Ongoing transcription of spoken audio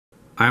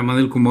I'm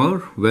Anil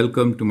Kumar.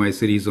 Welcome to my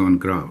series on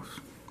graphs.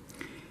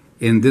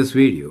 In this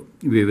video,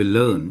 we will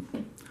learn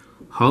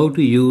how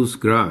to use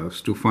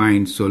graphs to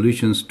find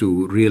solutions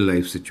to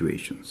real-life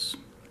situations.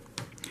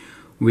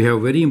 We have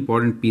a very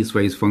important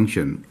piecewise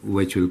function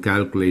which will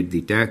calculate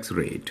the tax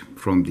rate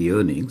from the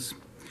earnings.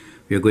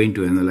 We are going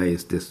to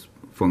analyze this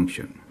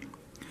function.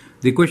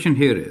 The question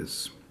here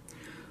is,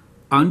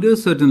 under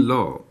certain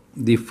law,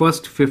 the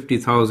first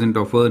 50,000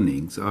 of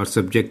earnings are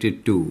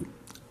subjected to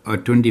a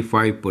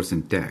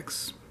 25%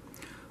 tax.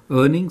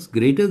 Earnings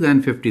greater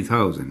than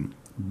 50,000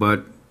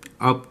 but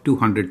up to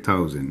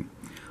 100,000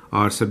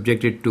 are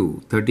subjected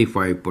to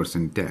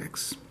 35%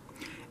 tax.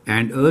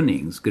 And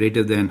earnings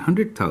greater than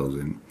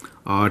 100,000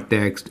 are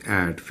taxed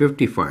at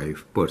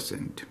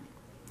 55%.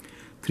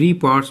 Three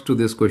parts to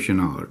this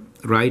question are: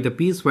 write a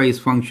piecewise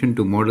function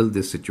to model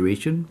this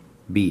situation.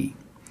 B.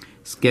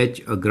 Sketch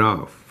a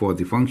graph for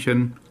the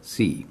function.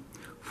 C.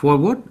 For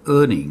what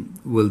earning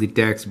will the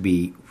tax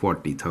be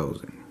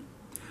 40,000?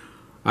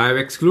 I have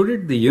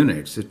excluded the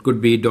units. It could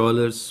be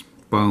dollars,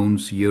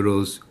 pounds,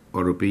 euros,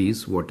 or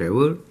rupees,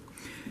 whatever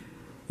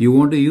you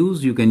want to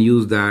use. You can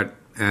use that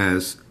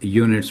as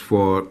units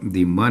for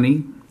the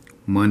money.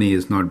 Money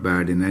is not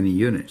bad in any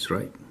units,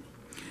 right?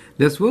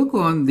 Let's work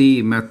on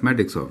the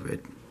mathematics of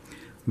it.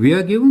 We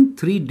are given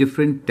three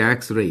different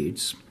tax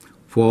rates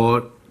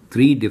for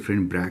three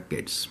different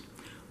brackets.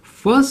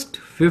 First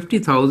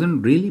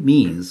 50,000 really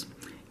means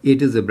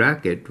it is a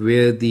bracket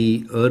where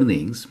the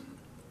earnings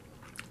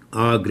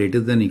are greater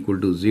than or equal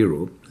to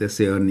 0. Let's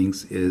say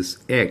earnings is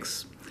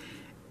X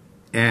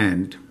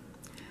and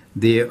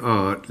they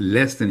are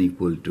less than or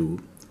equal to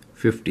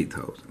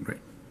 50,000,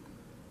 right?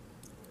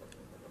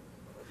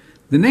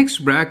 The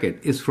next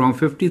bracket is from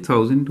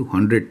 50,000 to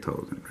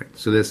 100,000, right?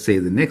 So let's say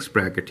the next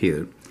bracket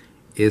here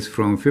is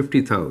from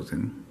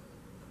 50,000.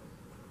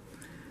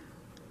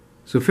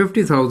 So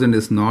 50,000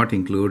 is not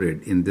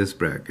included in this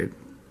bracket,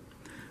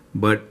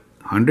 but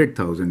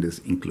 100,000 is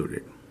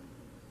included.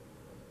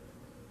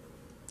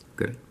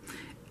 Correct.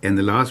 And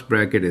the last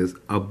bracket is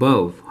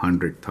above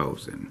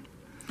 100,000.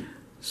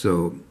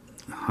 So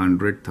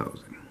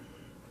 100,000.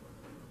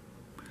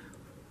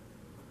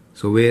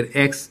 So where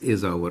X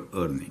is our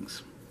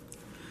earnings.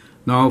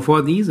 Now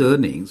for these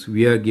earnings,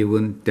 we are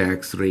given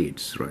tax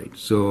rates, right?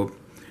 So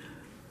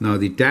now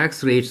the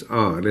tax rates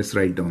are, let's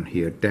write down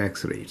here,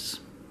 tax rates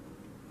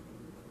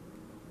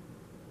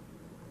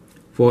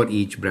for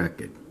each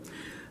bracket.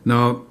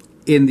 Now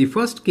in the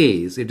first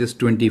case, it is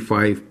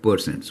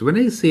 25%. So when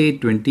I say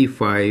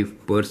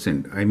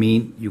 25%, I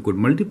mean you could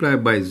multiply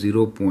by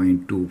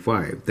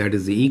 0.25. That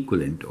is the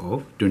equivalent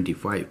of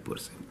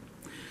 25%.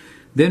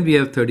 Then we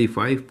have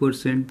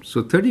 35%.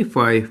 So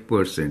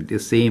 35%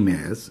 is same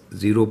as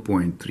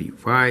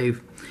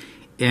 0.35.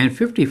 And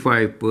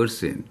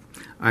 55%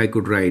 I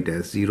could write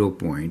as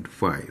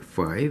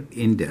 0.55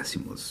 in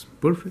decimals.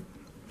 Perfect.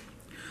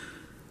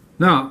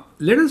 Now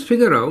let us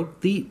figure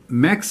out the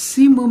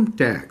maximum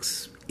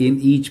tax in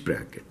each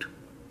bracket.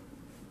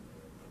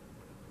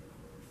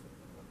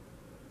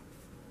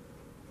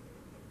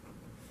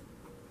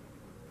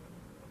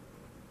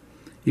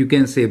 You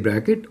can say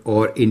bracket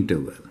or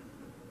interval.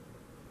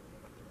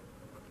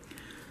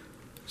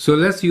 So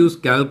let's use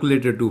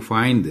calculator to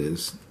find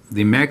this.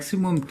 The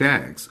maximum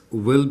tax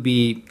will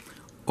be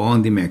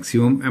on the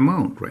maximum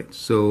amount, right?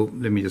 So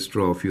let me just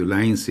draw a few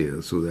lines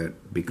here so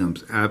that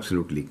becomes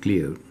absolutely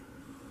clear.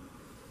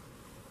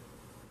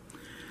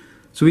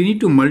 So we need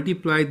to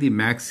multiply the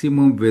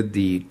maximum with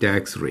the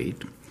tax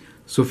rate.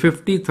 So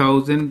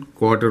 50,000,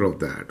 quarter of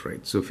that,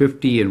 right? So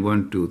 50 and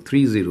 1, 2,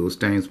 3 zeros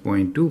times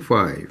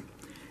 0.25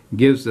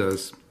 gives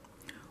us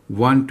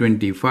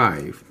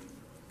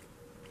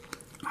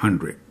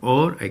 125,100,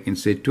 or I can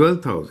say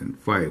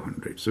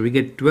 12,500. So we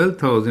get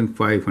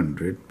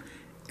 12,500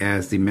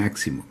 as the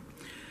maximum.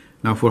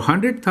 Now for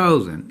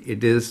 100,000,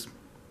 it is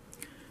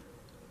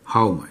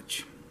how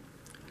much?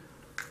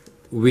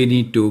 We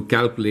need to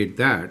calculate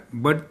that,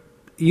 but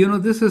you know,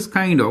 this is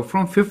kind of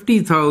from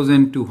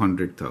 50,000 to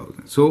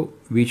 100,000. So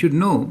we should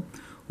know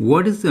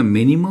what is the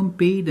minimum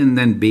paid, and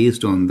then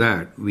based on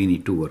that, we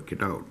need to work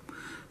it out.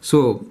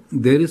 So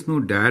there is no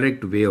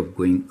direct way of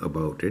going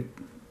about it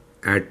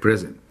at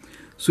present.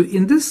 So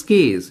in this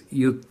case,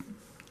 you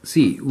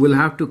see, we'll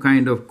have to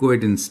kind of go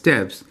it in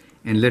steps,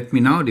 and let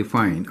me now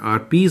define our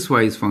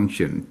piecewise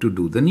function to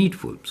do the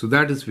needful. So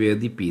that is where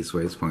the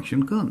piecewise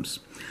function comes.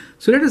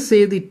 So let us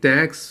say the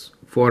tax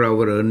for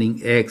our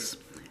earning X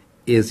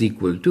is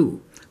equal to,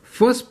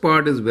 first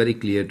part is very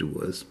clear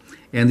to us,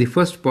 and the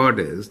first part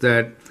is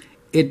that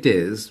it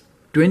is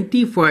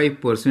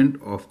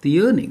 25% of the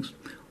earnings,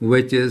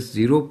 which is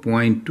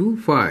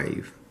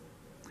 0.25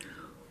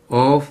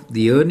 of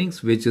the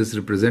earnings, which is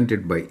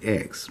represented by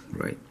X,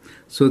 right?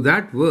 So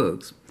that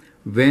works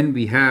when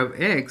we have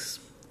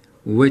X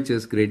which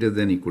is greater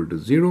than or equal to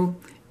 0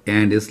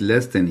 and is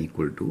less than or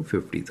equal to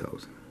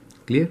 50,000.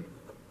 Clear?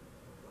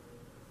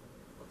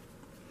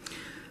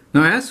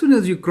 Now, as soon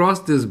as you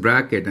cross this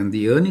bracket and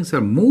the earnings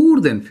are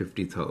more than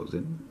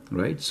 50,000,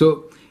 right?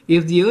 So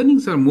if the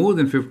earnings are more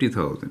than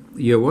 50,000,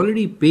 you have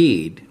already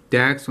paid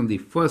tax on the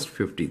first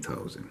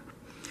 50,000,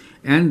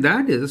 and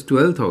that is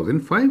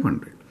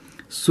 12,500.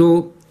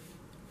 So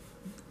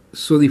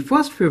the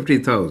first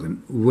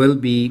 50,000 will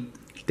be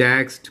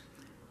taxed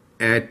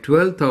at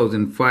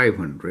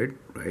 12,500,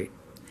 right?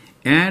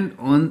 And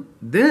on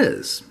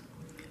this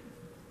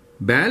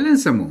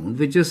balance amount,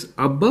 which is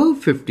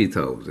above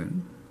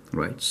 50,000,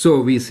 right?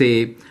 So we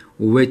say,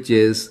 which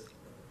is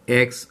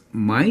x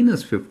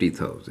minus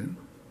 50,000.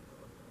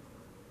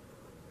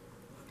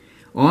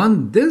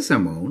 On this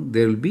amount,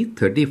 there will be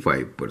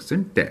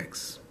 35%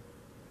 tax.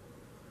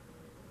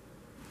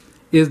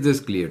 Is this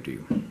clear to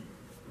you?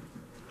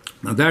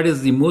 Now that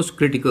is the most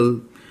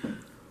critical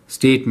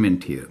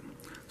statement here.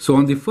 So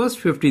on the first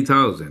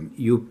 50,000,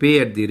 you pay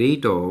at the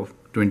rate of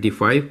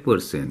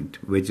 25%,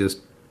 which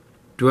is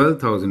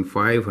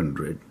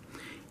 12,500,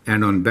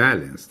 and on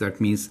balance, that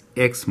means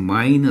x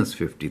minus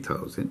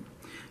 50,000,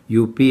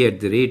 you pay at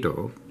the rate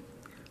of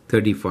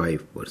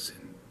 35%,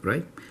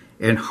 right?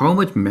 And how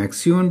much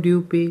maximum do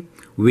you pay?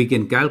 We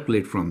can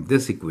calculate from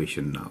this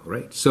equation now,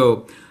 right?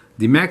 So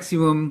the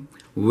maximum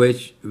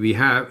which we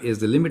have is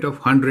the limit of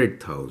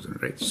 100,000,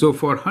 right? So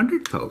for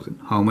 100,000,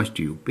 how much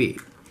do you pay?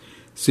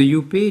 So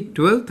you pay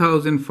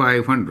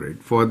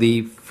 12,500 for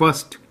the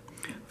first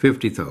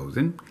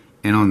 50,000,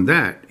 and on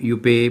that you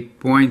pay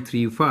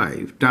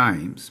 0.35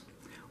 times,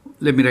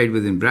 let me write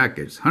within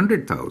brackets,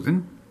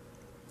 100,000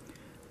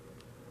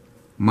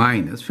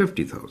 minus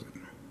 50,000,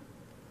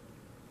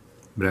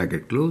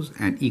 bracket close,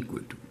 and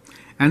equal to,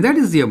 and that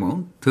is the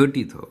amount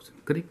 30,000,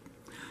 correct?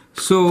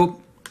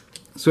 So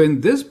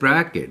in this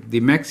bracket,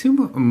 the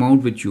maximum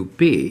amount which you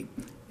pay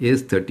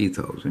is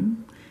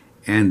 30,000,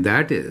 and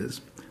that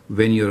is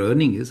when your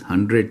earning is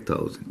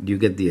 100,000. You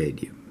get the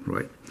idea,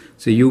 right?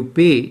 So you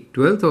pay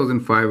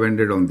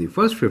 12,500 on the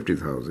first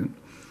 50,000,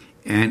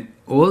 and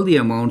all the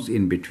amounts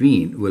in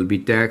between will be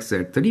taxed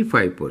at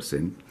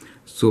 35%.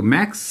 So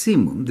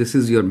maximum, this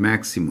is your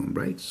maximum,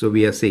 right? So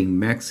we are saying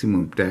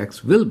maximum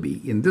tax will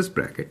be in this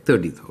bracket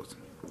 30,000.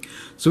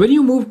 So when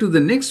you move to the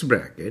next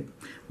bracket,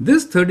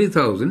 this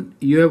 30,000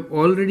 you have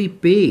already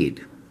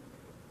paid,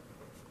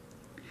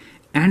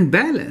 and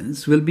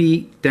balance will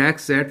be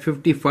taxed at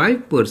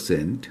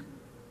 55%,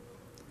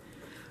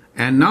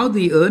 and now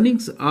the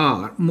earnings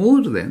are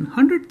more than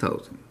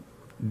 100,000.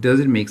 Does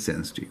it make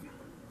sense to you?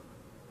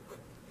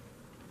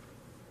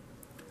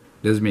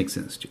 Does it make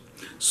sense to you?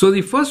 So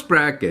the first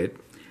bracket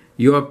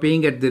you are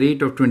paying at the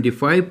rate of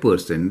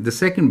 25%. The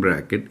second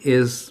bracket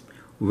is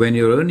when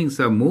your earnings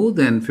are more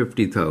than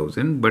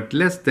 50,000 but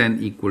less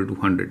than equal to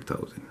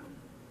 100,000.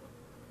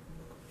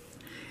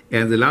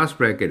 And the last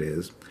bracket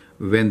is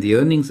when the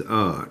earnings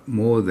are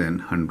more than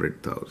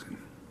 100,000.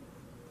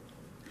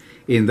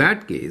 In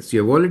that case,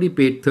 you have already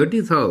paid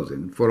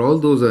 30,000 for all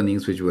those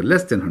earnings which were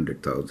less than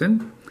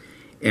 100,000,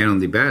 and on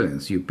the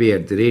balance you pay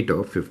at the rate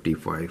of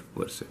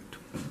 55%.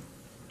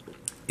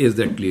 Is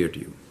that clear to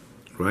you?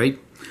 Right?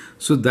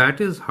 So that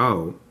is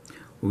how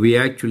we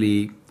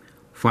actually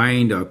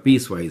find our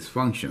piecewise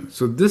function.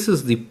 So this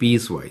is the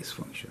piecewise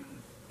function.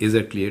 Is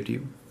that clear to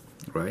you?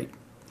 Right?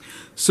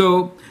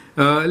 So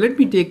let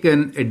me take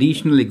an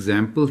additional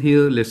example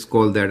here. Let's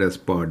call that as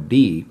part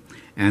D,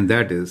 and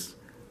that is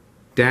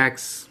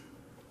tax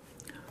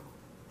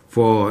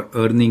for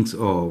earnings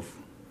of,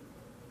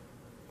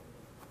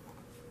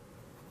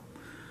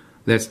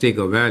 let's take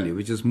a value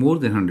which is more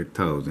than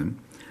 100,000.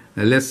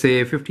 Let's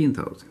say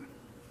 15,000,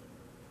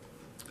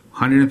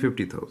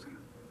 150,000.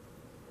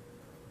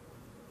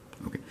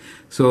 Okay,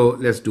 so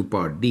let's do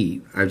part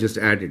D. I've just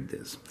added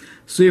this.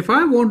 So if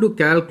I want to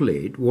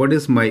calculate what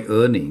is my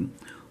earning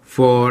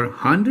for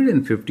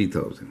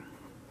 150,000,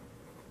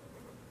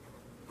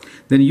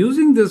 then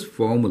using this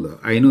formula,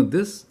 I know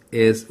this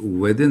is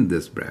within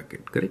this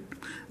bracket, correct?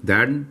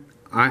 Then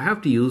I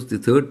have to use the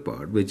third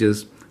part, which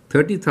is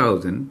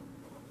 30,000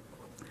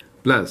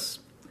 plus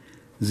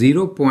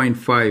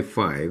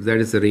 0.55, that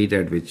is the rate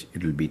at which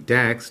it will be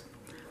taxed,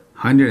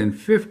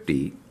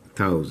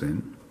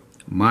 150,000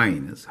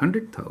 minus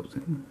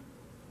 100,000.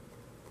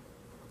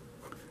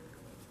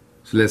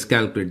 So let's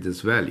calculate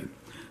this value.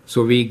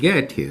 So we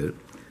get here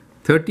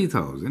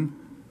 30,000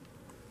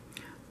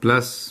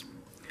 plus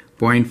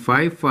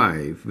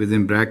 0.55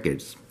 within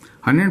brackets.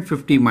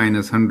 150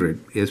 minus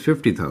 100 is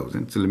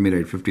 50,000. So let me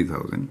write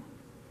 50,000.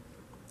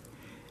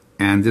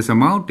 And this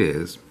amount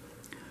is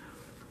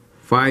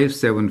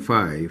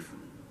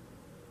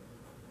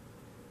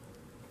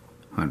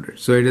 575,100.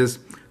 So it is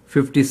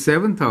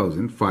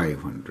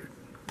 57,500.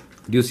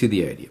 Do you see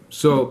the idea?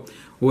 So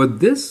with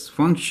this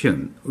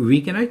function,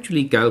 we can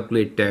actually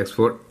calculate tax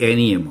for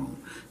any amount.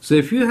 So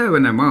if you have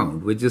an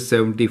amount which is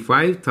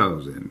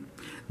 75,000,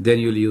 then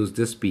you'll use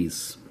this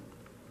piece,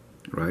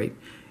 right?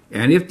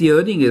 And if the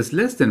earning is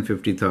less than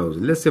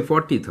 50,000, let's say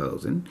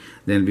 40,000,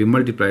 then we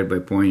multiply it by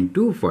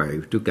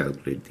 0.25 to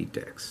calculate the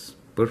tax.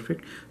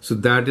 Perfect. So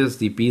that is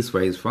the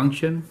piecewise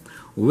function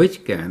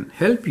which can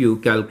help you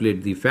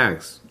calculate the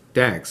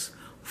tax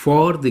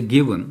for the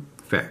given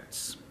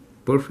facts.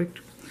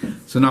 Perfect.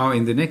 So now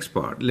in the next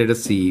part, let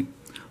us see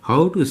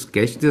how to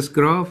sketch this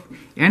graph,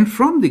 and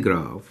from the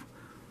graph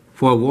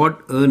for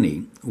what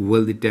earning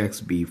will the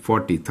tax be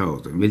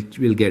 40,000?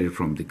 We'll get it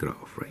from the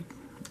graph, right?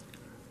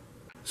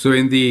 So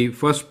in the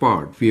first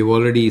part, we have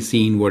already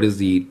seen what is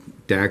the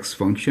tax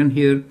function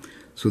here.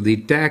 So the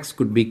tax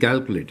could be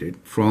calculated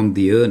from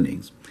the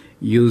earnings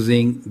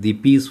using the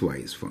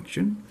piecewise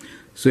function.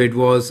 So it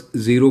was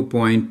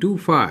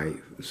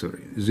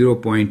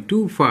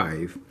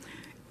 0.25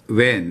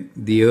 when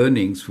the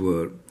earnings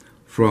were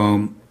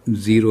from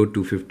 0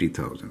 to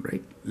 50,000,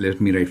 right?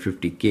 Let me write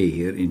 50K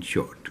here in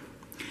short.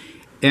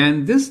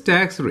 And this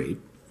tax rate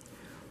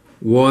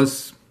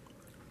was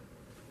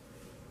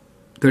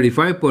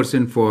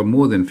 35% for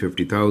more than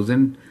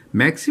 50,000.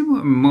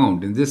 Maximum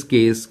amount in this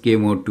case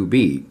came out to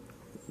be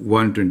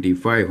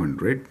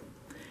 12500,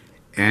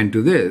 and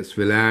to this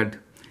we'll add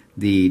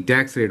the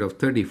tax rate of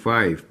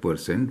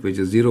 35%, which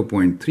is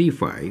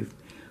 0.35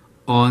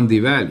 on the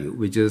value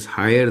which is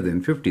higher than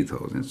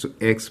 50,000, so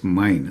x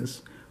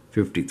minus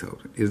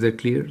 50,000. Is that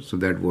clear? So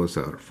that was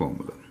our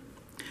formula.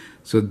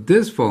 So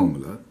this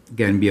formula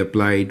can be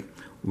applied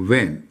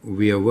when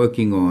we are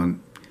working on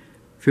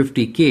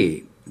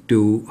 50K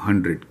to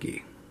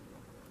 100K,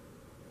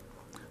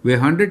 where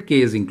 100K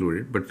is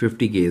included but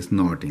 50K is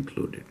not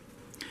included.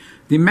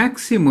 The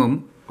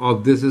maximum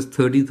of this is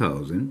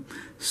 30,000,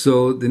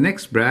 so the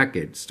next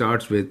bracket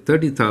starts with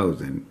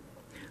 30,000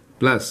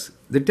 plus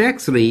the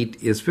tax rate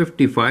is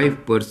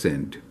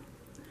 55%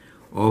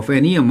 of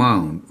any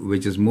amount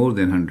which is more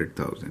than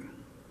 100,000.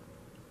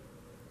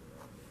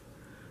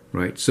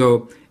 Right?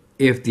 So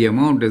if the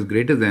amount is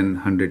greater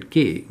than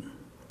 100K,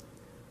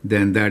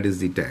 then that is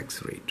the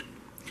tax rate.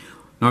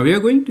 Now we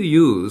are going to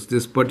use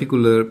this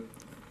particular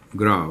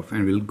graph,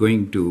 and we'll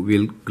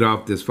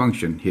graph this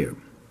function here.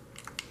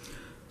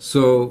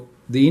 So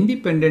the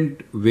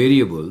independent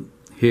variable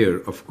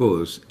here, of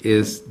course,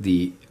 is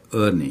the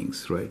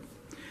earnings, right?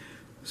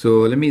 So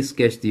let me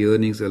sketch the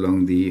earnings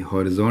along the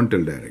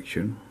horizontal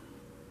direction.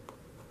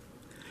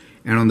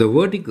 And on the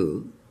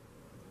vertical,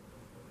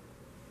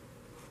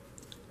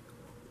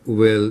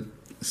 we'll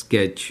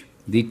sketch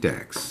the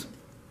tax.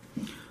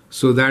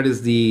 So that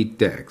is the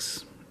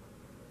tax.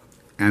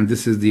 And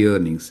this is the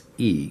earnings,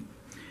 E,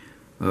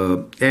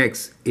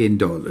 X in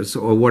dollars,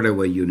 or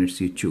whatever units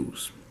you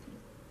choose.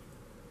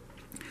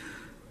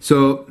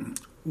 So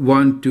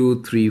 1,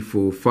 2, 3,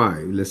 4,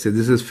 5. Let's say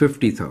this is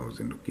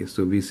 50,000. Okay,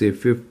 so we say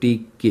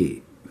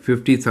 50K,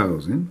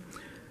 50,000,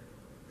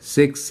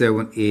 6,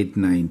 7, 8,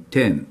 9,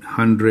 10,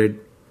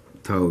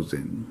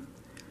 100,000,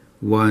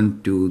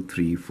 1, 2,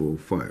 3, 4,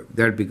 5.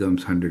 That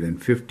becomes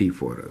 150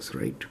 for us,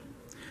 right?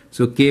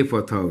 So K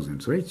for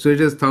thousands, right? So it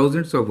is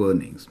thousands of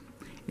earnings.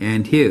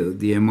 And here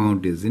the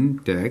amount is in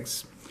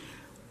tax.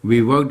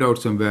 We worked out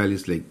some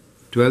values like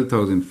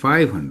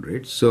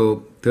 12,500,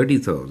 so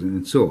 30,000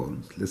 and so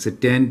on. Let's say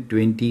 10,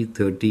 20,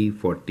 30,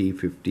 40,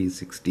 50,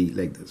 60,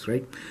 like this,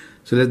 right?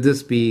 So let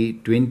this be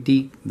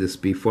 20, this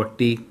be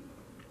 40,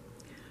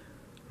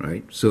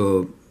 right?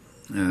 So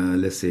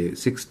let's say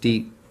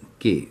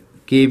 60K.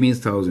 K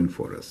means 1,000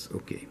 for us,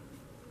 okay.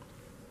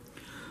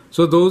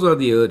 So those are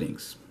the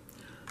earnings.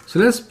 So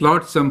let's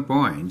plot some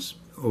points.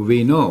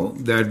 We know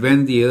that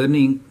when the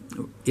earning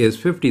is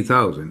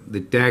 50,000, the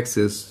tax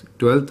is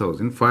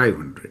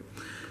 12,500.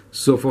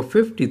 So for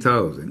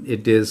 50,000,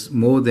 it is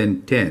more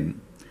than 10.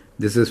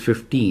 This is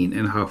 15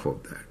 and half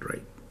of that,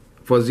 right?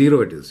 For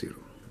 0, it is 0.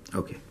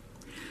 Okay.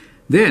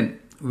 Then,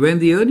 when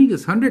the earning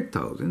is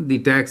 100,000, the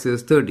tax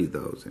is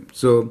 30,000.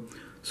 So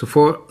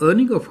for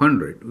earning of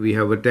 100, we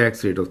have a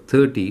tax rate of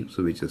 30,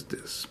 so which is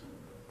this.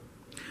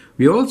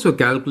 We also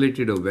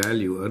calculated a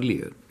value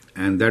earlier,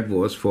 and that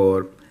was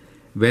for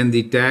when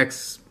the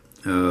tax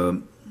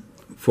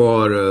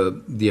for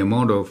the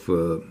amount of,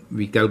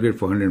 we calculate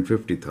for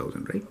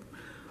 150,000, right?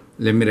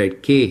 Let me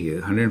write K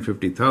here,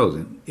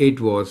 150,000. It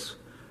was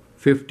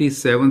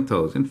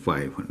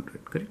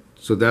 57,500, correct?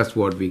 So that's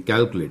what we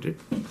calculated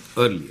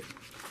earlier.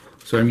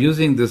 So I'm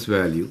using this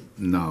value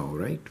now,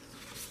 right?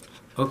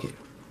 Okay.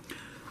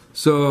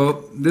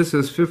 So this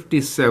is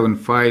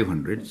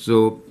 57,500.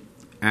 So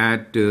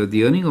at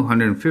the earning of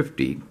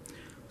 150,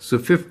 so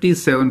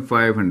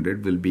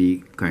 57,500 will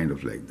be kind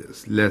of like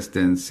this. Less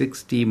than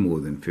 60, more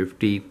than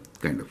 50,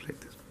 kind of like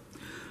this.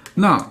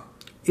 Now,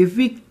 if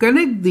we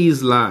connect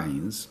these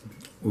lines,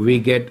 we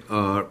get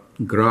our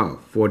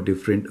graph for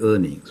different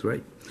earnings,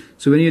 right?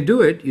 So when you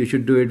do it, you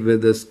should do it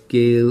with a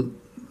scale,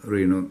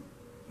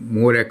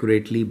 more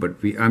accurately,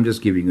 but I'm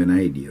just giving you an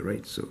idea,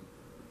 right? So,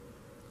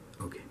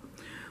 okay.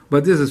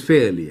 But this is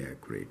fairly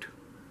accurate.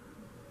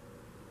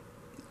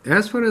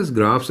 As far as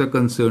graphs are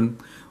concerned,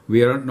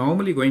 we are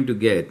normally going to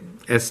get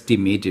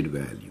estimated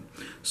value.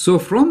 So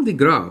from the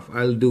graph,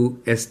 I'll do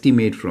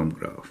estimate from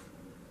graph.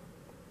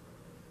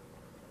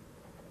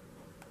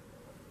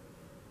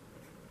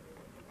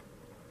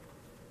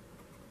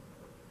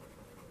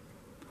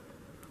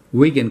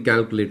 We can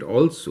calculate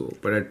also,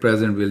 but at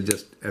present we'll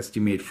just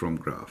estimate from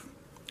graph.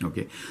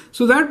 Okay,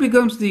 so that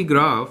becomes the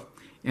graph,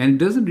 and it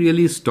doesn't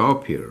really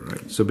stop here,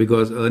 right? So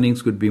because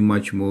earnings could be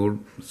much more,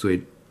 so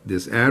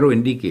this arrow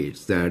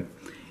indicates that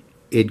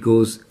it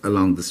goes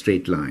along the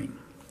straight line.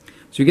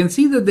 So you can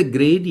see that the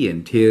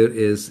gradient here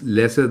is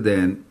lesser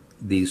than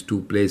these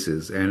two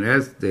places, and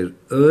as their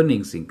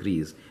earnings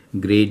increase,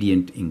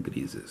 gradient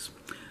increases,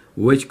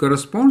 which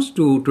corresponds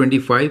to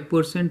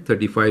 25%,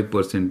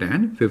 35%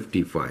 and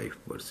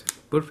 55%.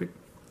 Perfect.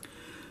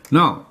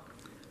 Now,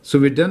 so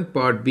we've done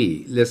part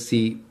B. Let's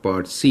see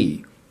part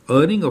C.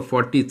 Earning of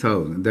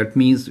 40,000. That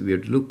means we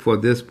have to look for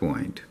this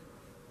point.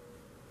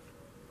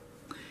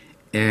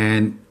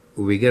 And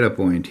we get a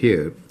point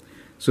here.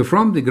 So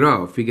from the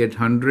graph, we get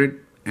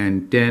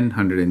 110,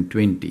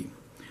 120.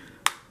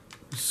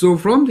 So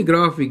from the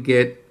graph, we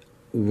get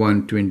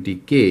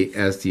 120K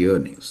as the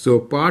earnings. So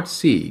part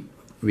C,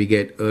 we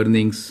get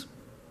earnings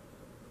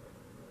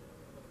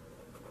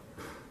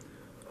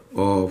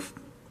of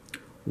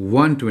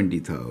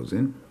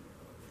 120,000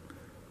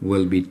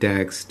 will be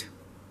taxed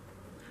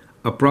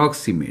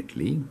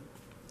approximately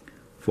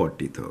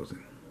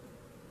 40,000.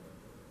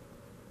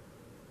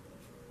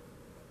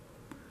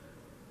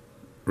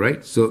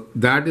 Right? So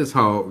that is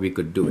how we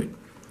could do it.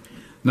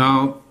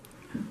 Now,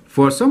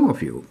 for some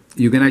of you,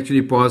 you can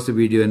actually pause the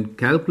video and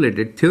calculate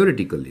it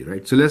theoretically,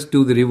 right? So let's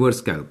do the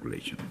reverse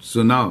calculation.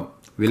 So now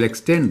we'll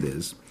extend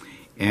this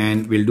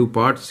and we'll do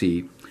part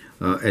C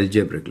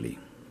algebraically.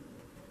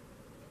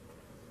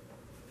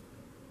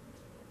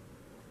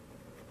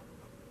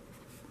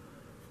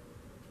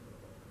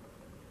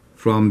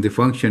 From the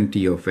function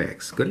t of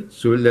x, correct?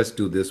 So let's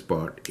do this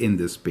part in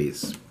this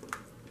space.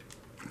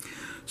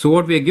 So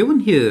what we are given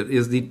here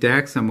is the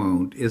tax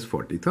amount is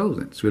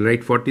 40,000. So we'll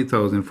write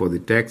 40,000 for the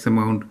tax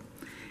amount.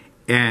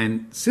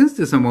 And since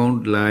this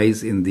amount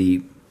lies in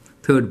the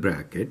third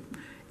bracket,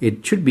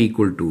 it should be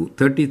equal to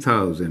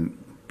 30,000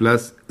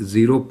 plus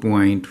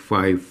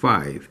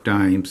 0.55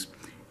 times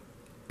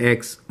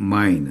x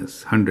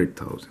minus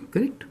 100,000,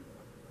 correct?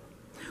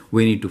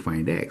 We need to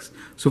find x.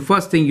 So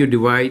first thing you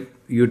divide,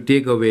 you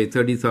take away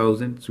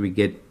 30,000, so we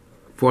get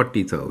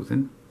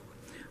 40,000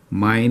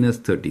 minus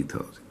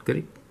 30,000,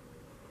 correct?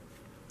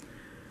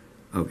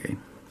 Okay.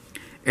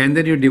 And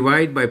then you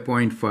divide by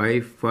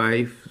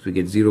 0.55, so you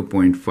get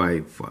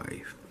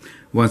 0.55.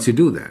 Once you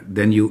do that,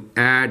 then you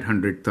add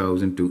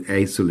 100,000 to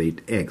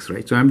isolate x,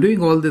 right? So I'm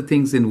doing all the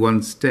things in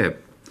one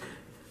step,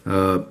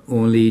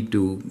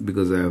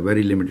 because I have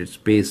very limited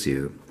space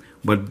here.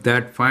 But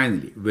that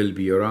finally will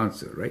be your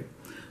answer, right?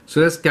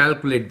 So let's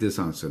calculate this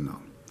answer now.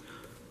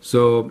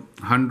 So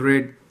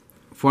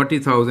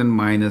 40,000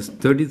 minus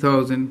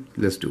 30,000,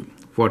 let's do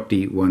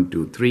 40, 1,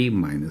 2, 3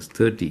 minus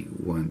 30,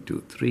 1,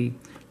 2, 3,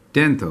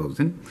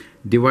 10,000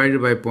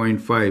 divided by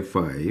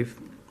 0.55.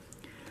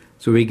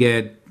 So we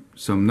get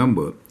some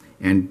number,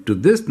 and to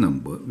this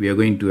number we are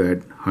going to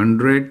add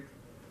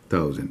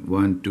 100,000,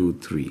 1, 2,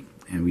 3,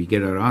 and we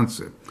get our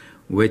answer,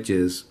 which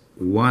is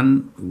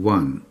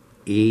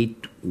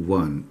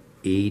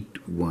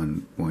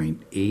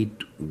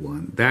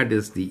 118181.81. That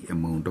is the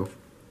amount of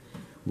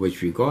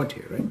which we got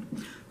here, right?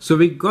 So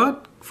we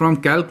got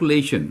from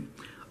calculation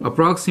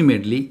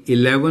approximately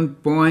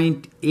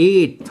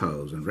 11.8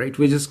 thousand, right?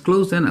 Which is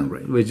close enough,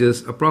 right? Which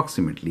is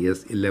approximately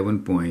as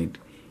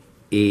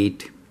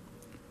 11.8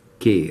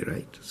 K,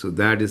 right? So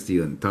that is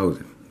the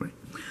 1,000, right?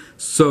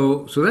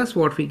 So that's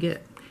what we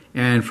get.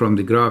 And from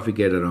the graph, we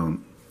get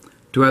around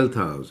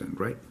 12,000,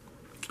 right?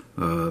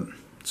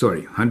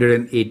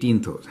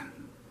 118,000.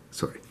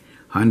 Sorry,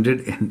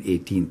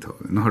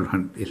 118,000, not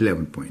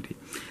 11.8.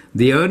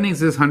 The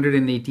earnings is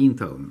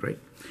 118,000, right?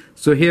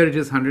 So here it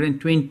is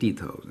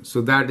 120,000.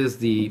 So that is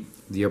the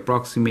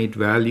approximate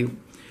value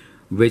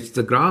which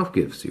the graph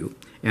gives you,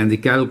 and the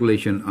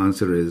calculation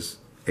answer is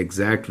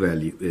exact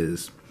value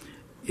is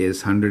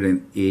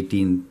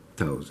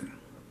 118,000.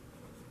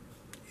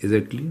 Is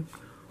it clear?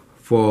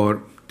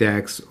 For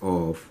tax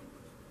of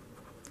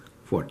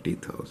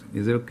 40,000.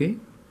 Is it okay?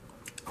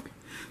 Okay.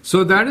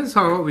 So that is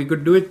how we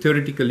could do it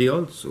theoretically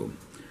also.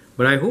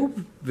 But I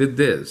hope with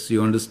this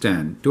you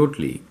understand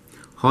totally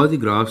how the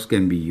graphs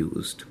can be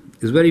used.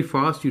 It's very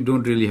fast. You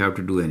don't really have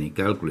to do any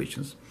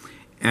calculations.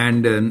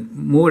 And a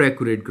more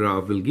accurate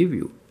graph will give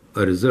you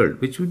a result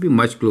which will be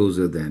much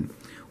closer than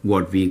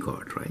what we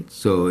got, right?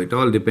 So it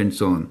all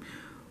depends on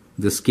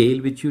the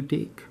scale which you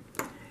take,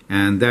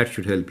 and that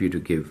should help you to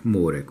give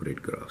more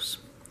accurate graphs.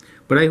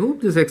 But I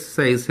hope this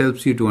exercise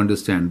helps you to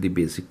understand the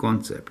basic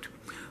concept.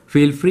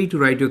 Feel free to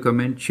write your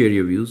comment, share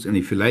your views, and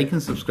if you like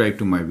and subscribe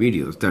to my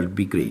videos, that would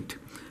be great.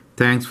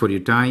 Thanks for your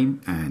time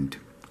and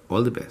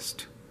all the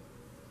best.